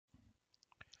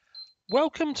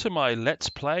Welcome to my Let's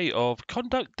Play of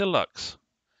Conduct Deluxe,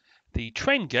 the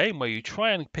train game where you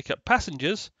try and pick up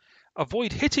passengers,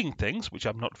 avoid hitting things, which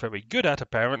I'm not very good at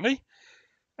apparently,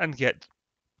 and get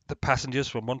the passengers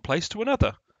from one place to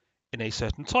another in a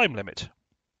certain time limit.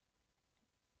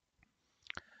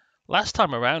 Last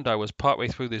time around I was partway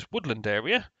through this Woodland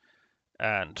area,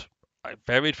 and I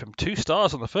varied from 2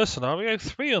 stars on the first scenario,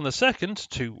 3 on the second,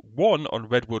 to 1 on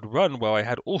Redwood Run where I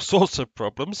had all sorts of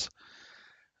problems.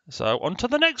 So on to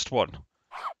the next one,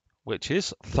 which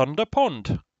is Thunder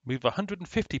Pond. Move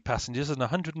 150 passengers in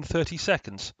 130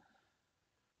 seconds.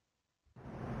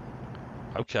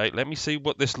 Okay, let me see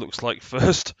what this looks like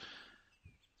first.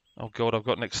 Oh god, I've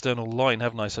got an external line,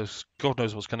 haven't I? So God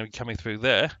knows what's going to be coming through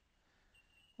there.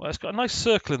 Well, it's got a nice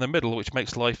circle in the middle, which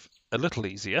makes life a little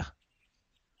easier.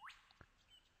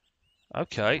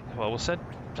 Okay, well, we'll send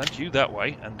you that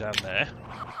way and down there.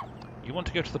 You want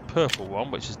to go to the purple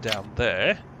one, which is down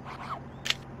there.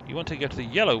 You want to go to the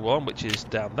yellow one, which is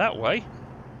down that way.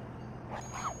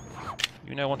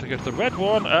 You now want to go to the red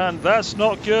one, and that's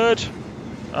not good.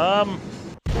 I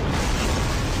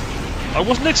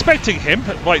wasn't expecting him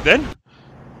right then.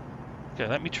 Okay,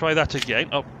 let me try that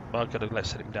again. Oh, I've got to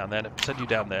send him down there. Send you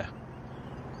down there.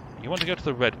 You want to go to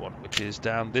the red one, which is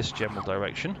down this general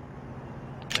direction.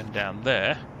 And down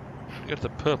there. Go to the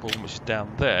purple one, which is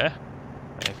down there.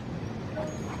 And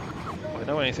if I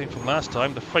know anything from last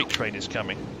time, the freight train is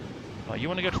coming. Right, you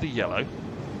want to go to the yellow.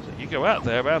 So you go out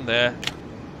there, around there,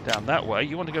 down that way.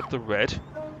 You want to go to the red. So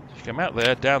you come out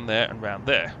there, down there, and round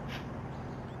there.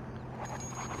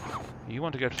 You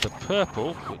want to go to the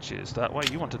purple, which is that way.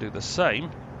 You want to do the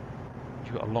same.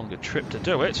 You've got a longer trip to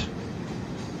do it.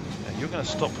 And you're going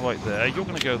to stop right there. You're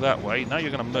going to go that way. Now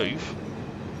you're going to move.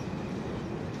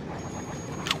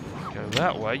 Go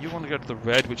that way. You want to go to the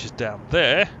red, which is down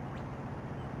there.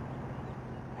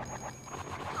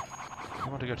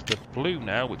 You want to go to the blue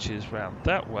now, which is round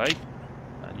that way.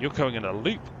 And you're going in a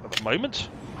loop at the moment.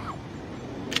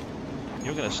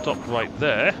 You're going to stop right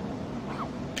there.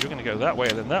 You're going to go that way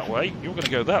and then that way. You're going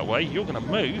to go that way. You're going to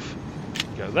move.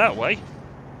 Go that way.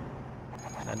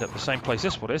 End up the same place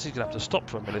this one is. He's going to have to stop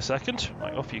for a millisecond.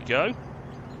 Right, off you go.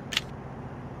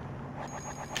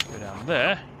 Go down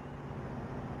there.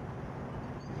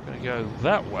 You're going to go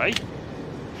that way.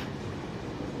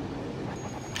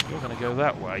 You're going to go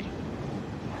that way.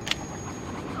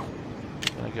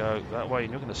 You're going to go that way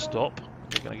and you're going to stop.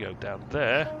 You're going to go down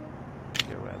there.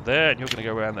 Go around there and you're going to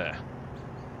go around there.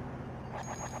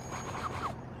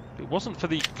 If it wasn't for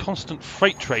the constant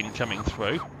freight train coming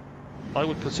through, I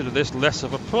would consider this less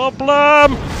of a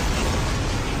problem.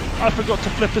 I forgot to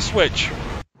flip a switch.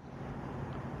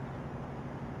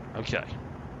 Okay.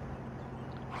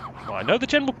 Well, I know the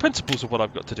general principles of what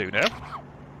I've got to do now.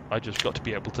 I just got to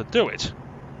be able to do it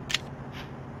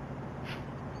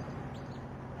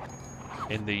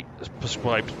in the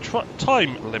prescribed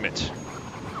time limit.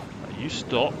 Now you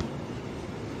stop.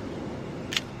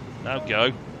 Now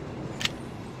go.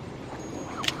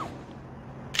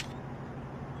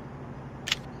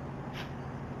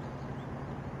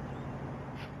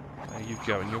 There you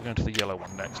go, and you're going to the yellow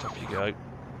one next. Off you go.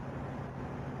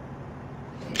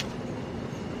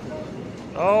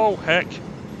 Oh, heck.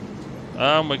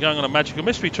 We're going on a magical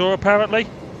mystery tour, apparently.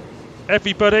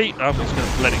 Everybody. I'm just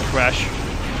going to let it crash.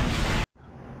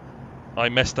 I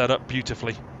messed that up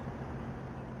beautifully.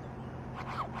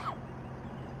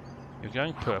 You're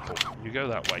going purple. You go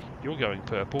that way. You're going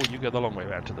purple. You go the long way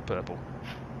around to the purple.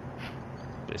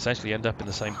 But essentially end up in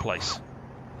the same place.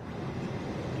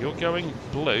 You're going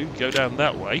blue. Go down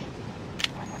that way.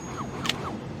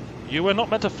 You were not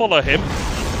meant to follow him.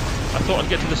 I thought I'd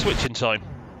get to the switch in time.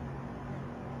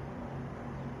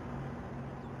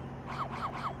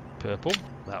 Purple,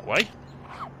 that way.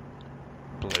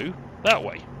 Blue, that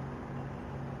way.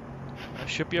 There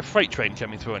should be a freight train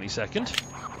coming through any second.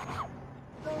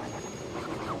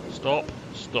 Stop,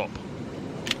 stop.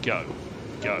 Go,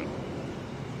 go.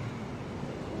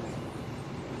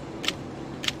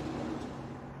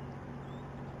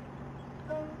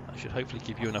 I should hopefully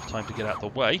give you enough time to get out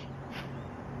of the way.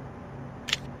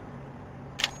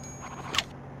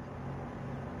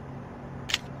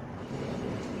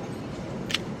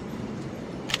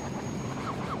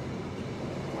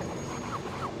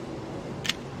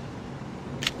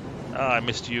 Ah, I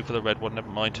missed you for the red one, never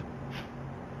mind.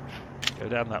 Go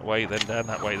down that way, then down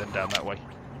that way, then down that way.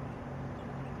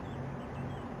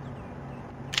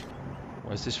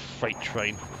 Where's this freight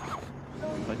train?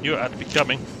 I knew it had to be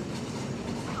coming.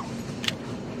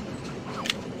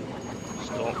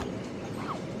 Stop.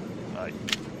 Right.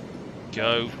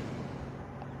 Go.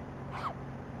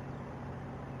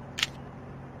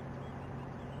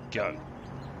 go.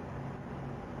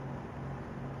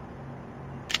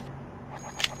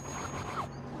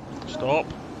 Stop.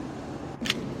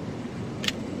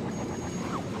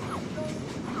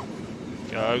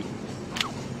 Go.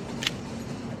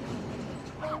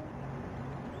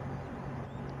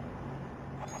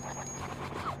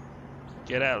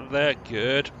 Get out of there.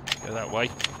 Good. Go that way.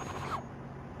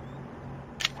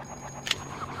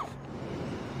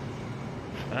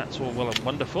 That's all well and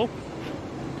wonderful.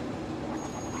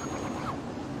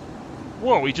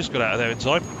 Whoa, we just got out of there in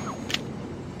time.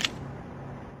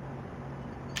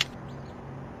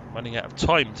 Running out of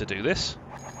time to do this.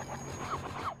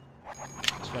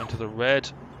 Let's go into the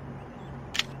red.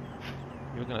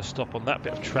 You're going to stop on that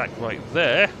bit of track right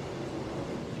there.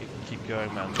 You can keep going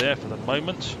around there for the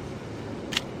moment.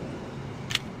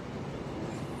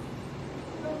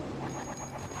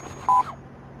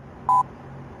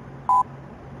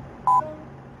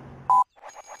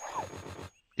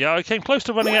 Yeah, I came close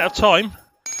to running out of time,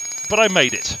 but I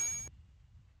made it.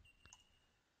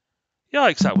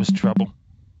 Yikes, that was trouble.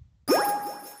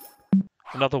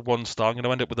 Another 1 star. I'm going to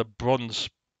end up with a bronze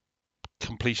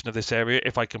completion of this area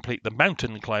if I complete the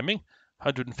mountain climbing.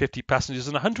 150 passengers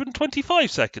in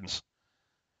 125 seconds.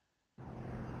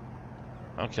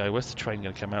 Okay, where's the train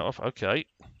going to come out of? Okay.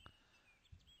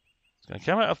 It's going to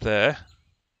come out of there.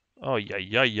 Oh,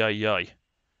 yay. I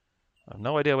have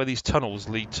no idea where these tunnels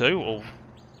lead to, or...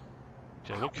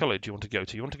 Okay, what colour do you want to go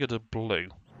to? You want to go to blue.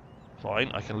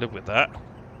 Fine, I can live with that.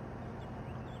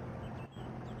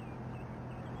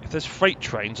 If there's freight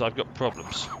trains, I've got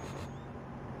problems.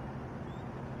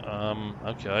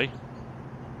 Okay.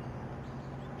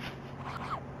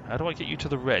 How do I get you to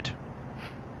the red?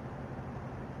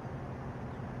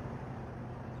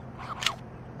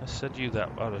 I said you that.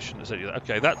 Oh, I shouldn't have said you that.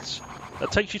 Okay, that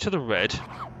takes you to the red.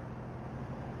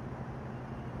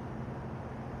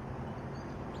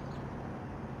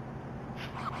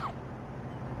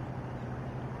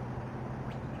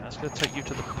 That's going to take you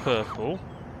to the purple.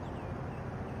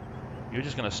 You're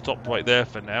just going to stop right there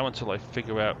for now until I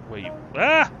figure out where you...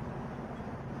 Ah!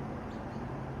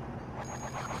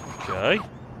 Okay.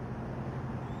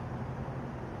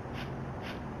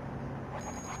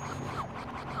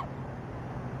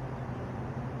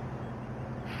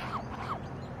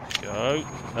 Go.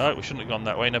 No, we shouldn't have gone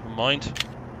that way, never mind.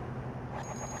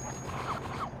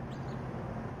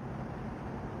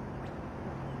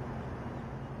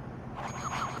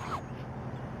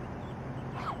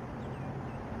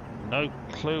 No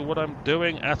clue what I'm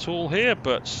doing at all here,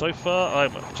 but so far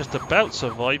I'm just about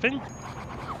surviving.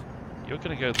 You're going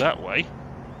to go that way.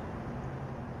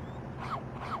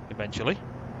 Eventually.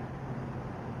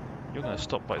 You're going to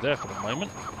stop right there for the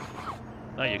moment.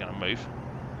 Now you're going to move.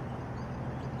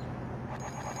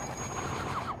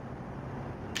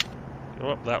 Go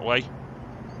up that way.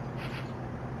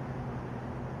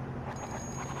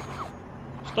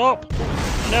 Stop!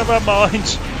 Never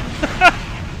mind!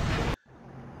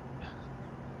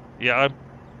 Yeah, I'm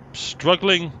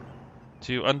struggling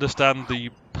to understand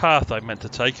the path I meant to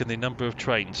take and the number of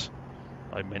trains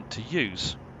I meant to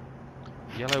use.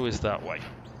 Yellow is that way.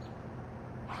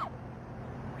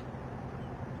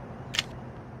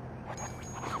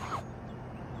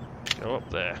 Go up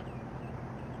there.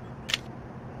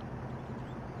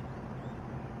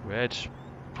 Red,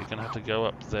 you're going to have to go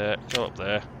up there. Go up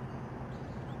there.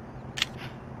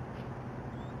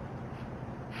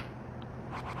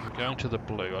 You're going to the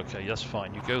blue. Okay, that's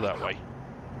fine. You go that way.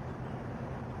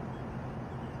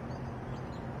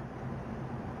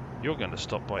 You're going to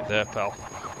stop right there, pal,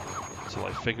 until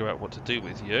I figure out what to do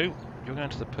with you. You're going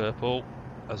to the purple,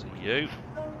 as are you.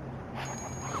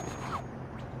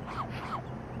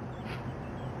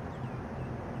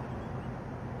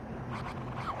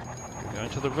 You're going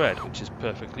to the red, which is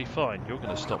perfectly fine. You're going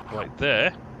to stop right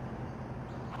there.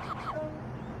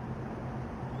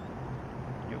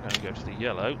 You're going to go to the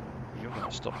yellow. You're going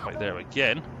to stop right there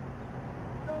again.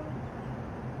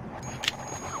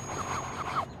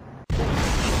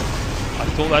 I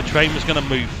thought that train was going to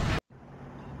move.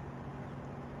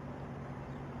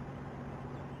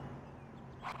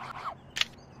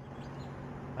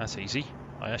 That's easy.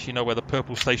 I actually know where the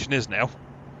purple station is now.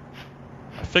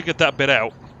 I figured that bit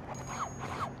out.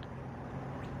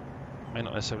 May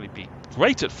not necessarily be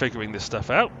great at figuring this stuff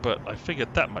out, but I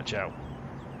figured that much out.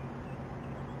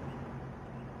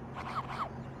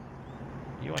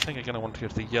 You, I think, are going to want to go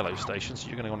to the yellow station, so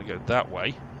you're going to want to go that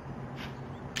way.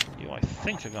 You, I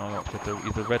think, are going to want to go to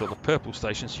either the red or the purple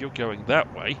station, so you're going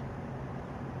that way.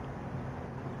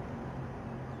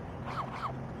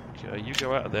 Okay, you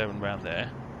go out of there and round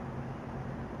there.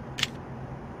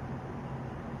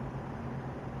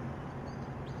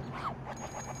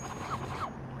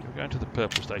 We're going to the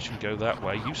purple station, go that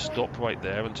way. You stop right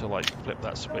there until I flip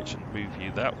that switch and move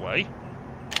you that way.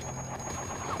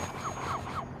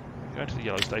 We're going to the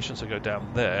yellow station, so go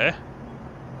down there.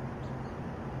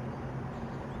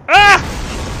 Ah!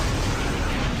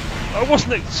 I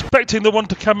wasn't expecting the one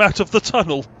to come out of the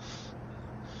tunnel.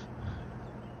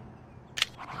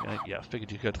 Yeah, I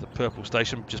figured you'd go to the purple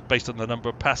station just based on the number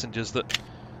of passengers that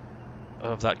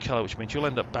are of that colour, which means you'll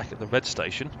end up back at the red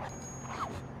station.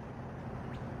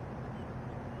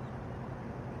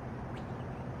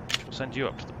 Which will send you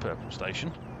up to the purple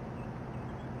station.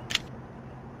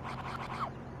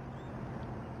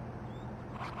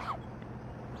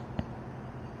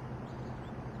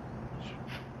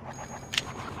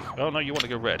 Oh no, you want to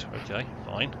go red. Okay,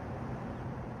 fine.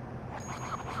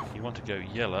 You want to go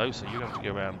yellow, so you have to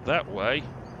go around that way.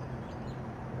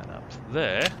 And up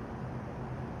there.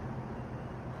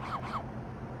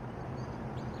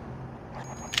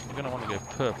 You're going to want to go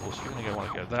purple, so you're going to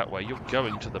want to go that way. You're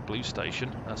going to the blue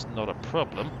station. That's not a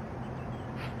problem.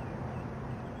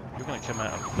 You're going to come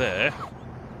out of there.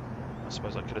 I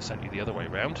suppose I could have sent you the other way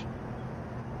round.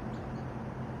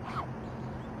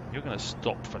 You're going to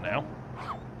stop for now.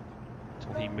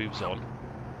 Until he moves on.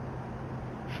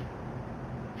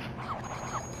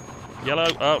 Yellow.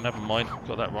 Oh, never mind.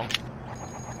 Got that wrong.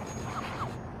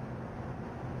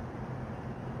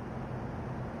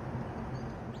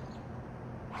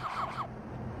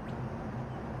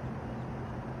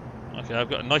 Okay,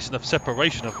 I've got a nice enough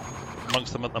separation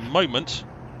amongst them at the moment.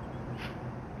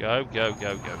 Go, go,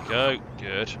 go, go, go.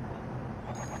 Good.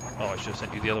 Oh, I should have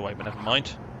sent you the other way, but never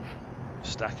mind.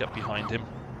 Stack up behind him.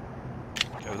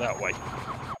 Go that way.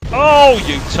 Oh,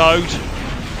 you toad!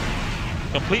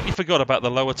 Completely forgot about the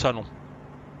lower tunnel.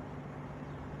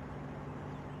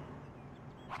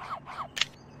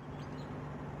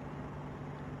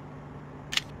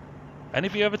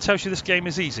 Anybody ever tells you this game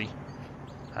is easy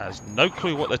has no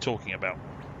clue what they're talking about.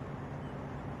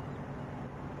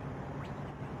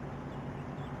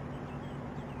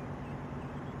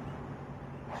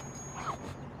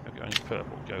 You're going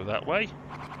purple, go that way.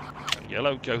 Go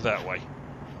yellow, go that way.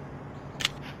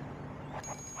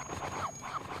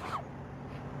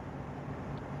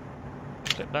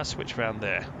 Flip that switch round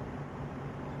there.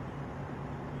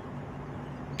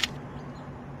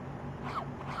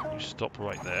 You stop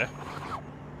right there.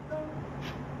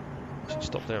 So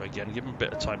stop there again, give him a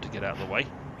bit of time to get out of the way.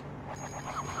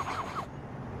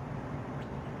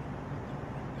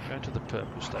 We're going to the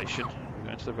purple station, we're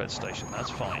going to the red station, that's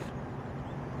fine.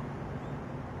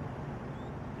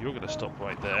 You're going to stop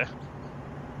right there.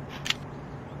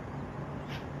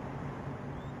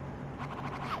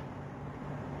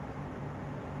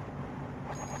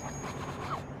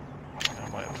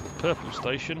 Going right up to the purple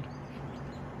station.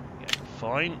 Yeah,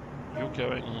 fine. You're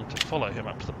going to follow him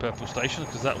up to the purple station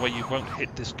because that way you won't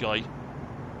hit this guy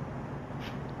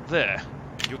there.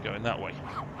 You're going that way.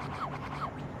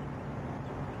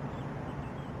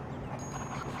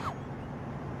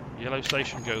 Yellow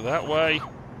station, go that way.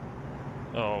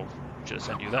 Oh, should have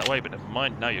sent you that way, but never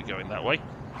mind. Now you're going that way.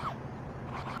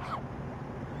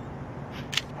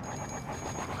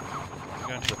 You're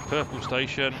going to the purple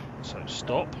station, so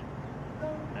stop.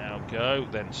 Now go,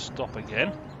 then stop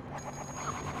again.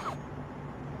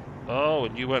 Oh,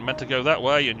 and you weren't meant to go that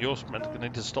way, and you're meant to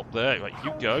need to stop there. Right,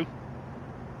 you go.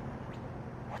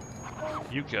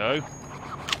 You go.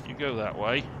 You go that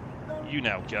way. You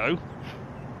now go.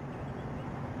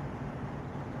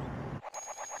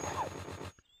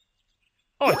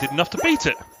 Oh, I did enough to beat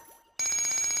it.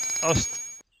 I was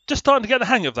just starting to get the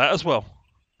hang of that as well.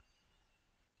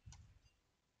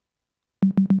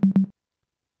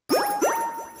 Well,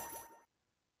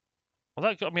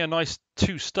 that got me a nice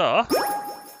 2-star.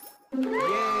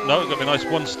 No, it got me a nice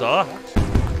 1-star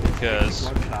because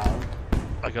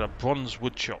I got a bronze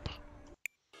wood chop.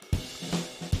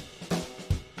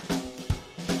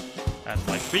 And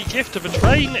my free gift of a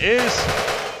train is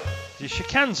the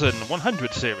Shikansen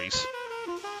 100 series.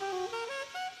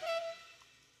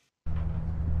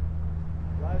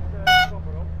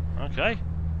 Okay,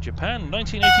 Japan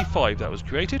 1985 that was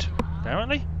created,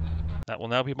 apparently. That will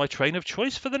now be my train of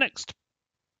choice for the next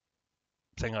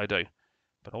thing I do.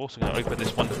 But I'm also going to open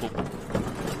this wonderful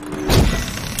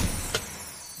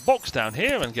box down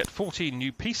here and get 14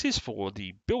 new pieces for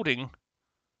the building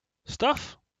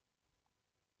stuff.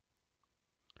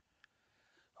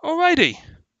 Alrighty.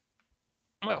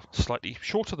 Well, slightly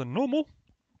shorter than normal.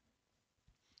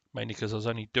 Mainly because I was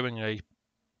only doing a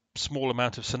small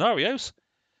amount of scenarios.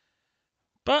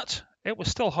 But it was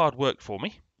still hard work for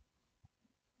me.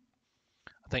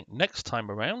 I think next time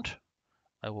around,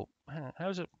 I will... How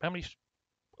is it? How many...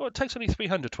 Oh, it takes only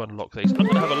 300 to unlock these. I'm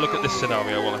going to have a look at this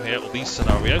scenario while I'm here, or these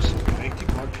scenarios.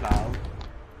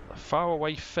 A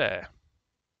faraway fair.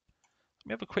 Let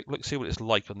me have a quick look, see what it's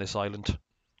like on this island.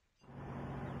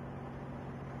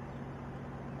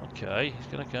 Okay, he's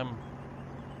going to come...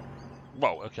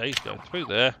 Well, okay, he's going through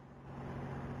there.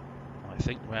 I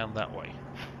think round that way.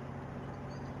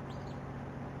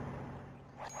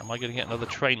 Am I going to get another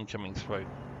train coming through?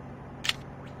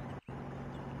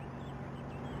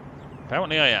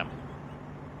 Apparently I am.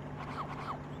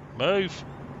 Move!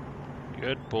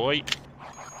 Good boy.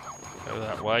 Go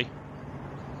that way.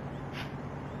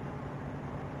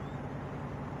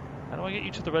 How do I get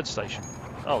you to the red station?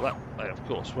 Oh, that way, of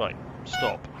course. Right.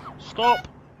 Stop. Stop!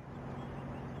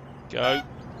 Go.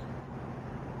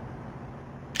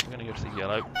 I'm going to go to the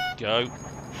yellow. Go. You're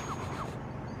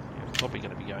probably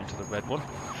going to be going to the red one.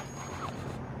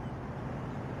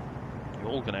 You're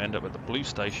all going to end up at the blue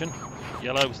station.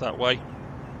 Yellow's that way.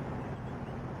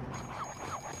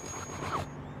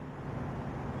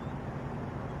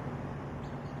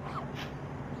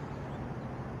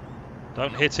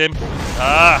 Don't hit him.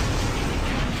 Ah!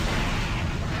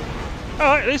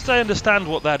 Alright, at least I understand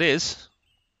what that is.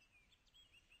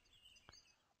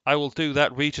 I will do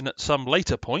that region at some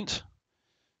later point.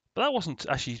 But that wasn't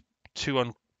actually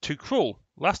too cruel.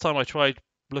 Last time I tried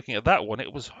looking at that one,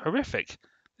 it was horrific.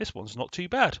 This one's not too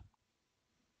bad.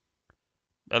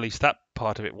 At least that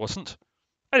part of it wasn't.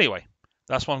 Anyway,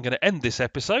 that's why I'm going to end this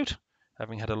episode,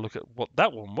 having had a look at what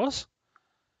that one was.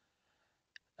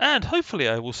 And hopefully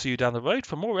I will see you down the road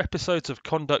for more episodes of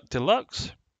Conduct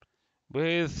Deluxe,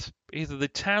 with either the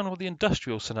town or the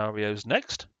industrial scenarios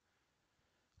next.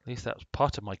 At least that's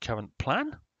part of my current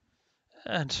plan.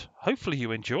 And hopefully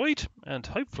you enjoyed, and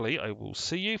hopefully I will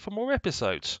see you for more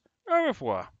episodes. Au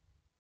revoir.